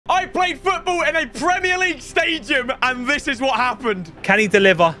I played football in a Premier League stadium, and this is what happened. Can he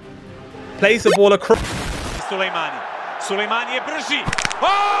deliver? Plays the ball across. Soleimani Ibrahim.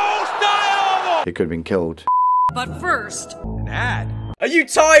 Oh, He could have been killed. But first, an ad. Are you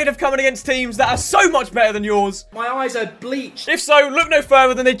tired of coming against teams that are so much better than yours? My eyes are bleached. If so, look no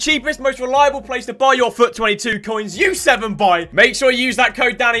further than the cheapest, most reliable place to buy your FUT 22 coins, U7Buy. Make sure you use that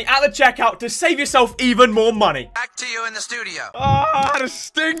code Danny at the checkout to save yourself even more money. Back to you in the studio. Oh, I had a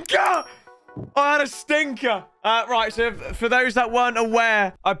stinker. I had a stinker. Right, so for those that weren't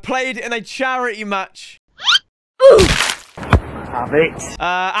aware, I played in a charity match. Have it.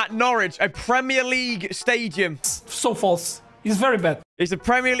 At Norwich, a Premier League stadium. So false. He's very bad. It's a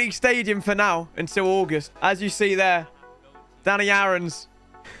Premier League stadium for now until August. As you see there, Danny Aarons.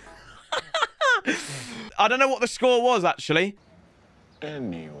 I don't know what the score was, actually.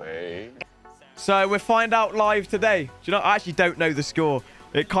 Anyway. So we'll find out live today. Do you know, I actually don't know the score.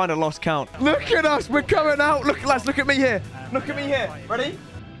 It kind of lost count. Look at us. We're coming out. Look, lads, look at me here. Look at me here. Ready?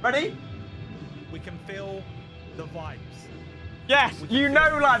 Ready? We can feel the vibes. Yes, you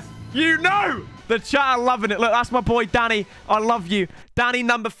know, lads. You know. The chat are loving it. Look, that's my boy, Danny. I love you. Danny,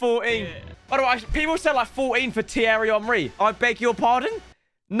 number 14. Yeah. By the way, people said like 14 for Thierry Henry. I beg your pardon?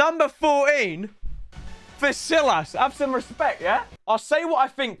 Number 14 for Silas. Have some respect, yeah? I'll say what I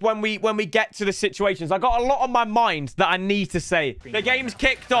think when we get to the situations. I got a lot on my mind that I need to say. The game's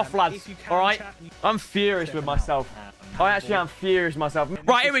kicked off, lads. All right? I'm furious with myself. I actually am furious myself.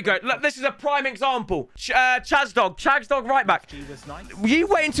 Right, here we go. Look, this is a prime example. Chagsdog right back. You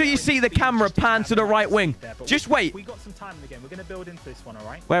wait until you see the camera pan to the right wing. Just wait. We got some time in the game. We're going to build into this one, all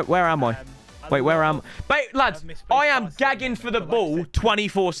right? Where am I? Wait, where am I? Wait, lads, I am gagging for the ball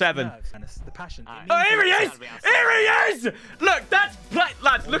 24/7. Oh, here he is! Here he is! Look, that's...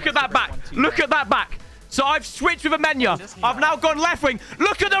 Lads, look at that back. Look at that back. So I've switched with Amenya. I've now gone left wing.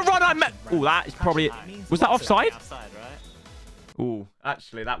 Look at the run I made. Oh, that is probably... Was that offside? Oh,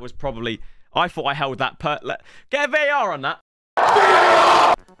 actually, that was probably... I thought I held that Get a VAR on that.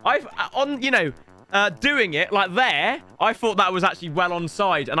 Doing it like there, I thought that was actually well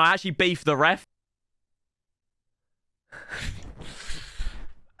onside, and I actually beefed the ref.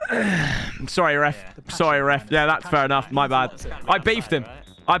 Sorry, ref. Sorry, ref. Yeah, that's fair enough. My bad. I beefed him.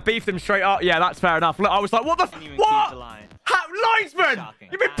 I beefed him straight up. Yeah, that's fair enough. Look, I was like, what the... What? Linesman!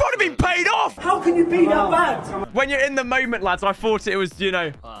 You've probably been paid off! How can you be that bad? When you're in the moment, lads, I thought it was, you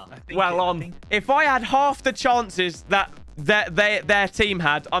know, well on. If I had half the chances that their team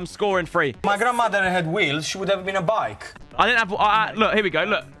had, I'm scoring 3. My grandmother had wheels. She would have been a bike. I didn't have... look, here we go.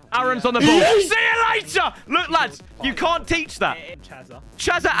 Look. Aaron's on the ball. See you later! Look, lads, you can't teach that.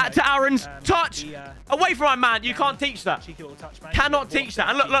 Chazza to Aaron's. Touch. Away from my man. You can't teach that. Cannot teach that.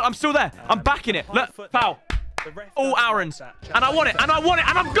 And look, I'm still there. I'm backing it. Look, foul. All Aaron's. And I want it. And I want it.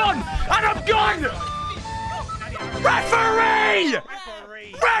 And I'm gone. And I'm gone. Referee!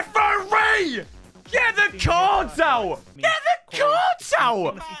 Referee! Get the cards out! Get the cards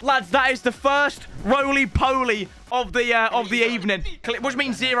out! Lads, that is the first roly-poly of the evening. What do you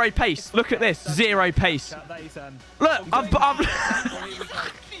mean 0 pace? Look at this. 0 pace. Look,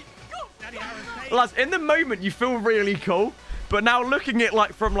 lads, in the moment, you feel really cool. But now looking at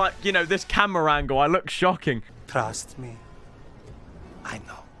like from you know, this camera angle, I look shocking. Trust me. I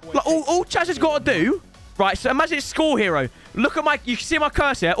know. Like, all Chaz has got to do, right? So imagine it's Score Hero. Look at you can see my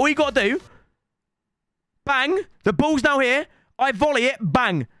cursor here. All you got to do, bang. The ball's now here. I volley it,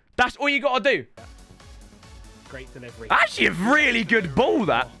 bang. That's all you got to do. Great delivery. Actually, a really good ball,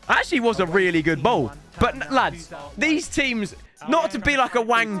 that. Actually was a really good ball. But, lads, these teams... Not to be like a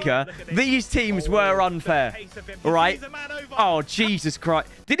wanker, these teams were unfair. All right? Oh, Jesus Christ.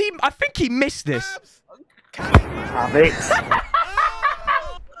 Did he... I think he missed this. Have it.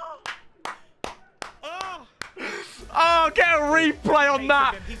 Oh, get a replay on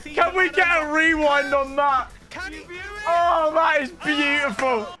that. Can we get a rewind on that? Oh, that is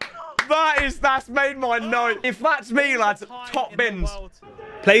beautiful. That's made my night. If that's me, lads, top bins.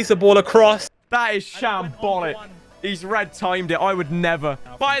 Plays the ball across. That is shambolic. He's red timed it. I would never.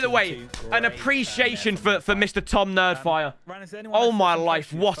 By the way, an appreciation for Mr. Tom Nerdfire. Oh my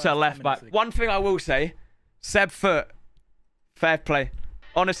life, what a left back. One thing I will say, Seb FUT, fair play.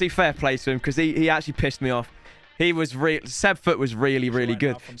 Honestly, fair play to him because he actually pissed me off. Seb FUT was really, really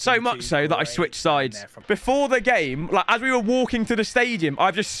good. So much so that I switched sides. Before the game, like as we were walking to the stadium,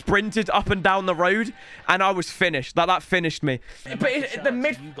 I've just sprinted up and down the road and I was finished. That finished me. But the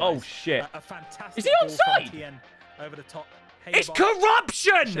mid... Oh, shit. Is he onside? Over the top. It's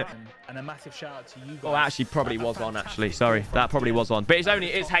corruption! And a massive shout out to you guys. Oh, actually, probably was on, actually. Sorry. That probably was on. But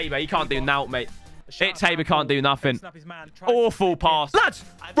it's Haber. He can't do now, mate. It Tabor can't do nothing. Snap his man, tries to Awful flip it. pass. Lads,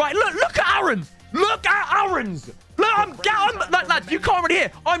 right, look at Aaron's. Look at Aaron's. Look, lads, you can't really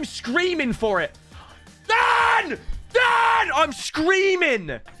hear. I'm screaming for it. Dan! I'm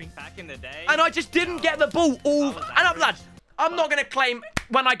screaming. I think back in the day. And I just didn't get the ball lads, I'm not going to claim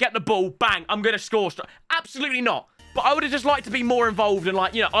when I get the ball, bang, I'm going to score. Absolutely not. But I would have just liked to be more involved and,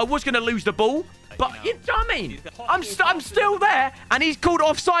 like, you know, I was going to lose the ball. But, you know what I mean? I'm still there, and he's called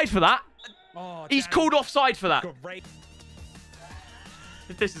offside for that. Oh, He's called offside for that. Great.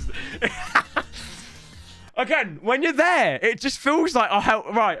 This is... Again, when you're there, it just feels like,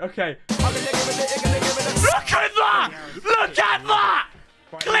 oh, right, okay. Look at that! Look at that!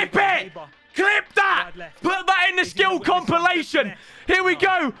 Clip it! Clip that! Put that in the skill compilation. Here we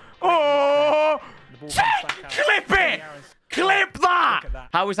go. Oh! Clip it! Clip that!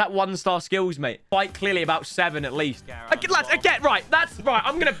 How is that 1-star skills, mate? Quite clearly about 7 at least. Lads, again, right, that's right.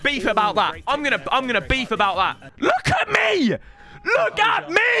 I'm gonna beef about that. I'm gonna beef about that. Look at me! Look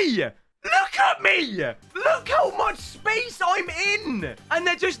at me! Look at me! Look how much space I'm in! And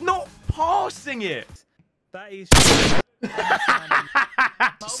they're just not passing it. That is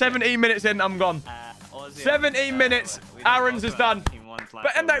 17 minutes in, I'm gone. 17 minutes, Aaron's is done.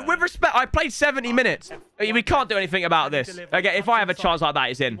 But no, with respect, I played 70 minutes. We can't do anything about this. Okay, if I have a chance like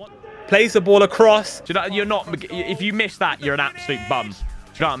that, it's in. plays the ball across. Do you know, you're not. If you miss that, you're an absolute bum. Do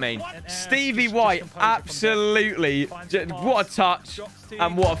you know what I mean? Stevie White, absolutely. What a touch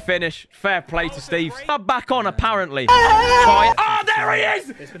and what a finish. Fair play to Steve. I'm back on, apparently. Oh, there he is!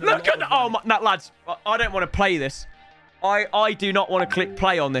 Look at that. Oh, my, no, lads, I don't want to play this. I do not want to click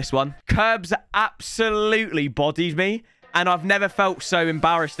play on this one. Curbs absolutely bodied me, and I've never felt so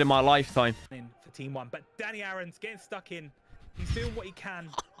embarrassed in my lifetime. For team one, but Danny Aaron's getting stuck in. He's doing what he can,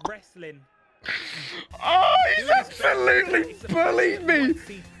 wrestling. Oh, he's absolutely bullied me.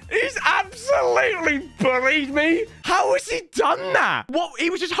 He's absolutely bullied me. How has he done that? What? He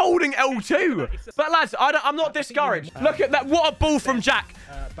was just holding L2. But lads, I'm not discouraged. Look at that. What a ball from Jack.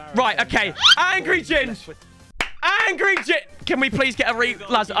 Right, okay. Angry Ginge. Angry Ginge. Can we please get a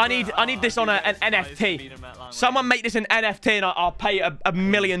lads? I need this on an NFT. Someone make this an NFT and I'll pay $1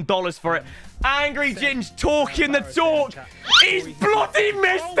 million for it. Angry Ginge talking the talk. He's bloody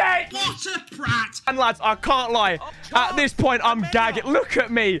missed it. What a prat! And lads, I can't lie. At this point, I'm gagging. Look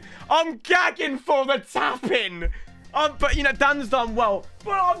at me. I'm gagging for the tap-in. But, you know, Dan's done well.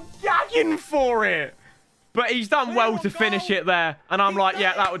 But I'm gagging for it. But he's done well to finish it there. And I'm like,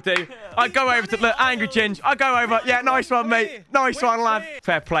 yeah, that would do. I go over to, look, Angry Ginge. I go over. Yeah, nice one, mate. Nice one, lad.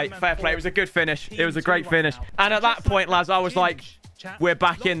 Fair play. Fair play. It was a good finish. It was a great finish. And at that point, lads, I was like, we're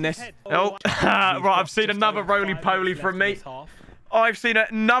back in this. Oh, right. I've seen another roly-poly from me. I've seen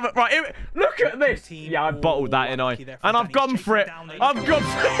another. Right. Look at this. Yeah, I bottled that, and I've gone for it. I've gone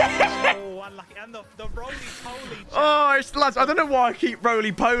for it. Oh, it's lads. I don't know why I keep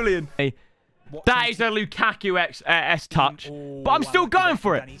roly-polying. That is a Lukaku S touch, but I'm still going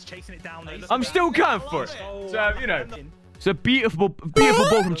for it. I'm still going for it. So, you know, it's a beautiful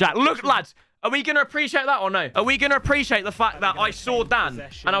ball from Jack. Look, lads, are we going to appreciate that or no? Are we going to appreciate the fact that I saw Dan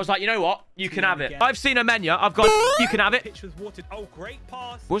and I was like, you know what? You can have it. I've seen Amenya. I've gone, you can have it.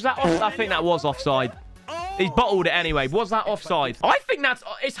 Was that off? I think that was offside. He's bottled it anyway. Was that offside? I think that's,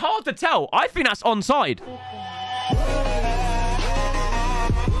 it's hard to tell. I think that's onside.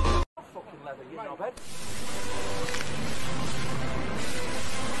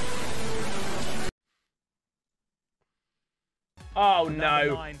 Oh,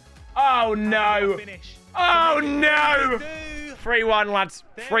 no. Oh, no. Oh, no. 3-1, lads.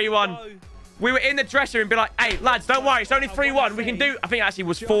 3-1. We were in the dressing room and be like, hey, lads, don't worry. It's only 3-1. We can do... I think it actually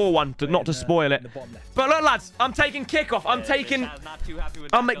was 4-1, not to spoil it. But look, lads, I'm taking kickoff. I'm taking...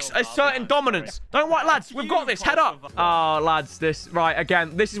 I'm asserting dominance. Don't worry, lads. We've got this. Head up. Oh, lads, this... Right,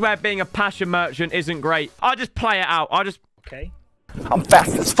 again, this is where being a passion merchant isn't great. I just play it out. I just... Okay. I'm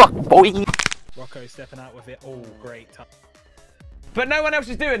fast as fuck, boy. Rocco stepping out with it. Oh, great. But no one else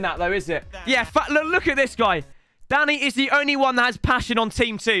is doing that, though, is it? Yeah, look at this guy. Danny is the only one that has passion on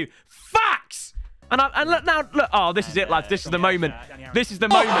Team 2. Facts! And look now, look. Oh, this is it, lads. This is the moment. This is the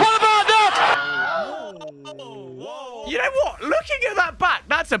moment. What about that? You know what? Looking at that back,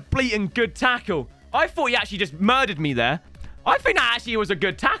 that's a bleating good tackle. I thought he actually just murdered me there. I think that actually was a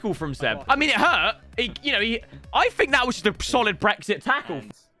good tackle from Seb. I mean, it hurt. I think that was just a solid Brexit tackle.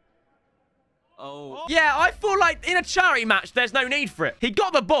 Oh. Yeah, I feel like in a charity match, there's no need for it. He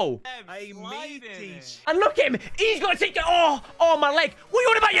got the ball. And look at him. He's got to take it. Oh, my leg. What are you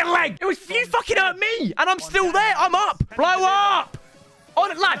on about your leg? It was you fucking hurt me. And I'm still there. I'm up. Blow up.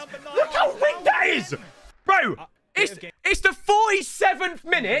 On it, lads. Look how weak that is. Bro, It's the 47th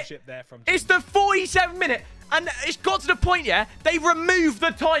minute. It's the 47th minute. And it's got to the point, yeah, they removed the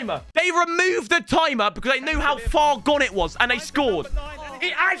timer. They removed the timer because they knew how far gone it was, and they scored.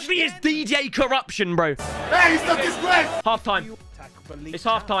 It actually is DJ corruption, bro. Hey, he's not disgrace! Half-time. It's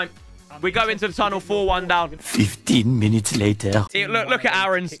half-time. We go into the tunnel 4-1 down. 15 minutes later. Look at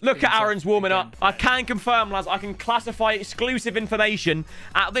Aaron's. Look at Aaron's warming up. I can confirm, lads, I can classify exclusive information.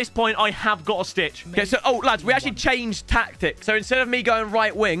 At this point, I have got a stitch. Okay, so, oh, lads, we actually changed tactics. So instead of me going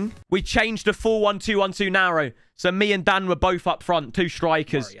right wing, we changed to 4-1-2-1-2 narrow. So me and Dan were both up front, 2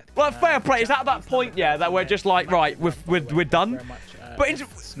 strikers. Well, fair play. Is that point, yeah, that we're just like, right, we're done? But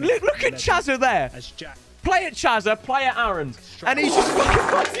look at Chazza there. Play at Chazza, play at Aaron's. And he's just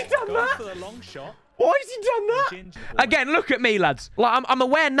fucking... Why has he done that? Why has he done that? Again, look at me, lads. Like, I'm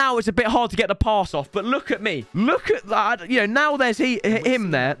aware now it's a bit hard to get the pass off, but look at me. Look at that. You know, now there's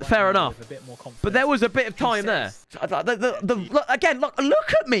him there. Fair enough. But there was a bit of time there. Again,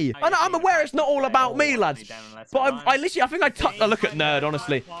 look at me. I'm aware it's not all about me, lads. But I think I touched... Look at Nerd,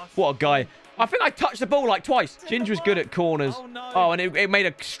 honestly. What a guy. I think I touched the ball like twice. Ginger was good at corners. Oh, and it made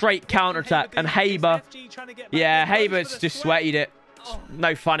a straight counter-attack. And Haber. Yeah, Haber's just sweated it.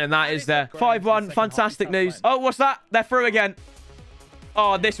 No fun in that, is there? 5-1. Fantastic news. Oh, what's that? They're through again.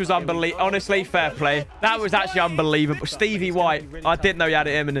 Oh, this was unbelievable. Honestly, fair play. That was actually unbelievable. Stevie White. I didn't know he had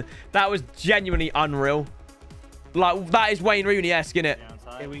it in. And that was genuinely unreal. Like, that is Wayne Rooney-esque, innit?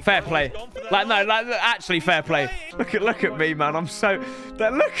 Fair play. Like, no, like, actually fair play. Look at me, man. I'm so...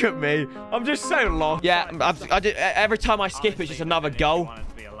 Look at me. I'm just so lost. Yeah, every time I skip, it's just another goal.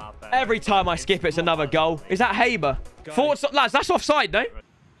 Every time I skip, it's another goal. Is that Haber? Lads, that's offside, no?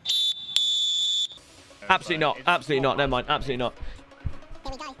 Absolutely not. Absolutely not. Never mind. Absolutely not.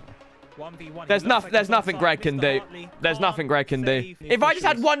 There's nothing Greg can do. There's nothing Greg can do. If I just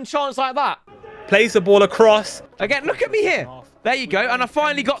had one chance like that. Plays the ball across. Again, look at me here. There you go. And I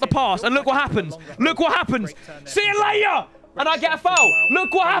finally got the pass. And look what happens. Look what happens. See you later. And I get a foul.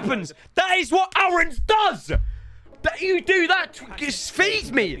 Look what happens. That is what Aaron's does. That you do that.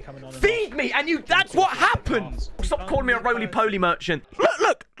 Feed me. Feed me. And that's what happens. Stop calling me a roly-poly merchant.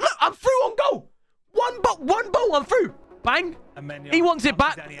 Look. I'm through on goal. One ball. I'm through. Bang. He wants it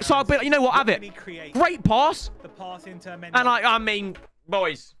back. So I'll be like, you know what? Have it. Great pass. And I mean,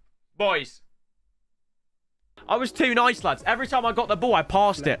 boys. I was too nice, lads. Every time I got the ball, I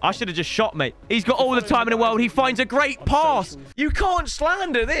passed it. I should have just shot, mate. He's got all the time in the world. He finds a great pass. You can't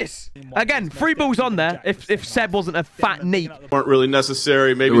slander this. Again, 3 balls on there. If Seb wasn't a fat neat. Weren't really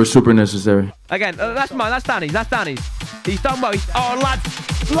necessary. Maybe It was super necessary. Again, that's mine. That's Danny's. That's Danny's. He's done well. Oh, lads,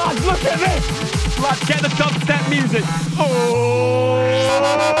 look at this. Lads, get the dubstep music. Oh.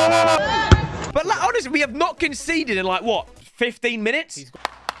 But honestly, we have not conceded in like, what, 15 minutes?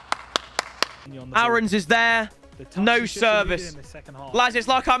 Aaron's is there. No service. Lads, it's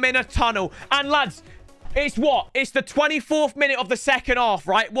like I'm in a tunnel. And lads, it's what? It's the 24th minute of the second half,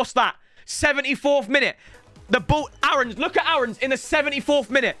 right? What's that? 74th minute. The ball. Aaron's. Look at Aaron's in the 74th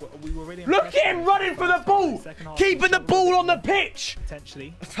minute. Look at him running for the ball. Keeping the ball on the pitch. I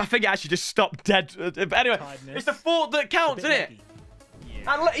think it actually just stopped dead. But anyway, it's the thought that counts, isn't it?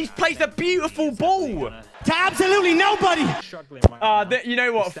 And look, he's placed a beautiful ball. To absolutely nobody. You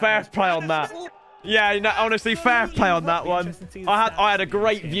know what? Fair play on that. Yeah, you know, honestly, fair play on that one. I had a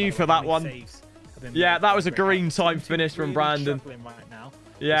great view for that one. Yeah, that was a green time finish from Brandon.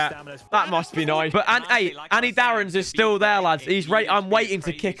 Yeah, that must be nice. But hey, Annie Darren's is still there, lads. I'm waiting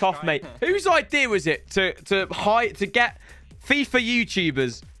to kick off, mate. Whose idea was it to get FIFA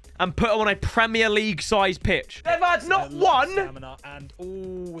YouTubers and put them on a Premier League size pitch? They've had not one, not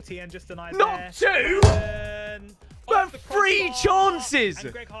 2, but 3 chances.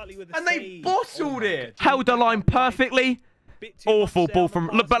 And they bottled it. Held the line perfectly. Awful ball from...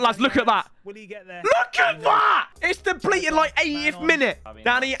 Look, but lads, look at that. Look at that! It's depleted like 80th minute.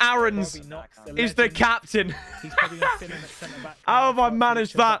 Danny Aaron's is the captain. How have I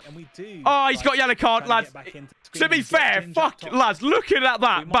managed that? Oh, he's got a yellow card, lads. To be fair, fuck, lads, looking at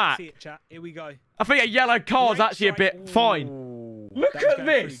that back. I think a yellow card's actually a bit fine. Look at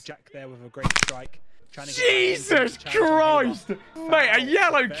this. Jesus Christ! Mate, a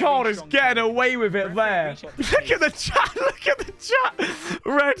yellow card is getting away with it there. Look at the chat. Look at the chat.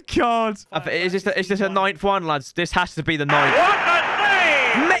 Red cards. Is this a 9th one, lads? This has to be the 9th. What a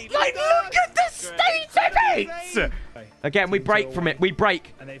name! Mate, like, look at the state of it! Again, we break from it. We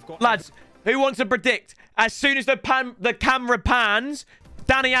break. Lads, who wants to predict? As soon as the camera pans,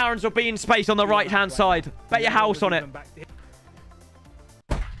 Danny Aaron's will be in space on the right-hand side. Bet your house on it.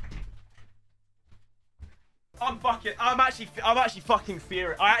 I'm actually fucking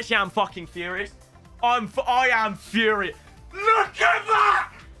furious. I actually am fucking furious. I am furious. Look at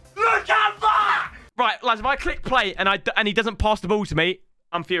that! Look at that! Right, lads, if I click play and he doesn't pass the ball to me,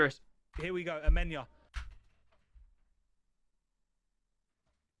 I'm furious. Here we go, Amenya.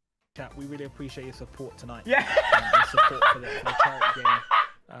 Chat, we really appreciate your support tonight. Yeah. And support for the charity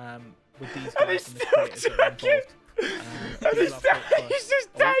game with these guys and the creators that are involved. He's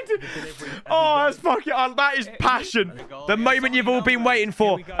just dead. Oh, that's fucking. That is passion. The moment you've all been waiting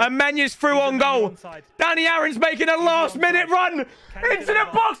for. Amenya's through on goal. Danny Aaron's making a last-minute run into the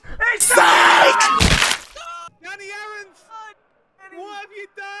box. It's safe. Danny Aaron's. What have you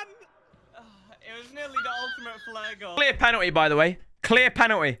done? It was nearly the ultimate flare goal. Clear penalty, by the way. Clear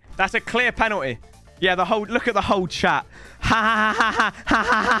penalty. That's a clear penalty. Yeah, look at the whole chat. Ha ha ha ha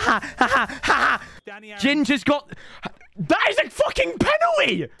ha ha ha ha ha. Ginger's got... That is a fucking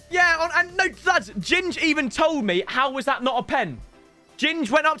penalty! Yeah, and no, lads, Ginge even told me, how was that not a pen?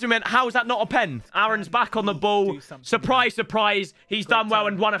 Ginge went up to me and went, how is that not a pen? Aaron's back on the ball. Surprise, surprise. He's done well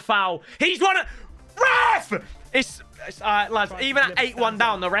and won a foul. He's won a... Ref! It's lads, even at 8-1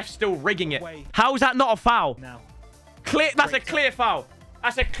 down, the ref's still rigging it. How is that not a foul? Clear. That's a clear foul.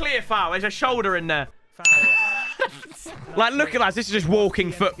 That's a clear foul. There's a shoulder in there. Like, look at that. This is just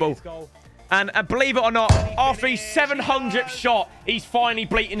walking football. And believe it or not, after his 700th shot, he's finally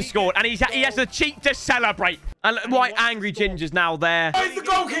bleating scored. And he has the cheek to celebrate. And why angry Ginger's now there. What is the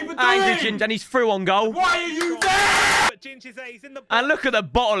goalkeeper doing? Angry Ginger, and he's through on goal. Why are you there? And look at the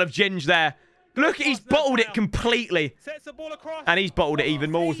bottle of Ginge there. Look, he's bottled it completely. And he's bottled it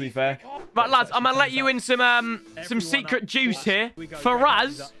even more, to be fair. Right, lads, I'm going to let you in some secret juice here.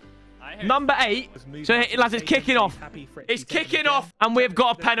 Faraz, number 8. So, lads, it's kicking off. It's kicking off, and we've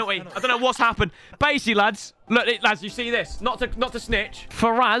got a penalty. I don't know what's happened. Basically, lads, look, lads, you see this? Not to snitch.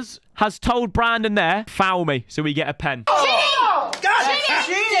 Faraz has told Brandon there, foul me, so we get a pen. Oh,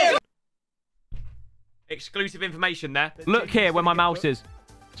 God, Exclusive information there. Look here where my mouse is.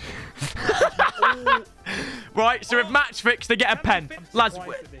 Right, so with match fix, they get a pen. Lads,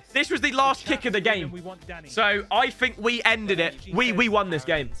 this was the last kick of the game. So I think we ended it. We won this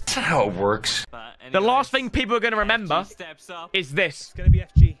game. That's not how it works. The last thing people are going to remember is this. It's going to be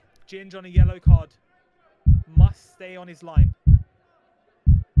FG. Ginge on a yellow card. Must stay on his line.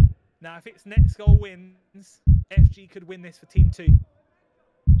 Now, if its next goal wins, FG could win this for Team 2.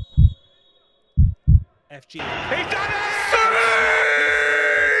 FG. He's done it!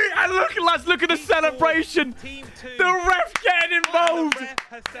 And look, lads, look at the celebration. The ref getting involved.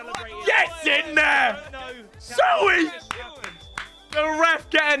 Yes, in there. Zoe. The ref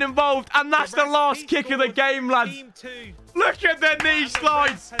getting involved. And that's the last kick of the game, lads. Look at their knee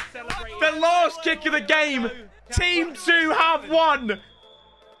slides. The last kick of the game. Team 2 have won.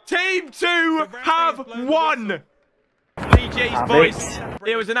 Team 2 have won. GG's, boys.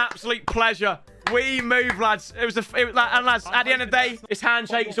 It was an absolute pleasure. We move, lads. And lads, at the end of the day, it's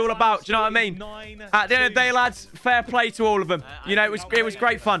handshake. It's all about. Do you know what I mean? At the end of the day, lads, fair play to all of them. You know, it was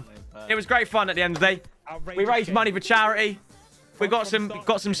great fun. It was great fun at the end of the day. We raised money for charity. We got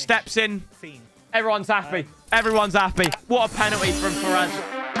some steps in. Everyone's happy. Everyone's happy. What a penalty from Faraz.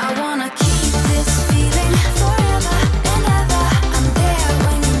 I wanna keep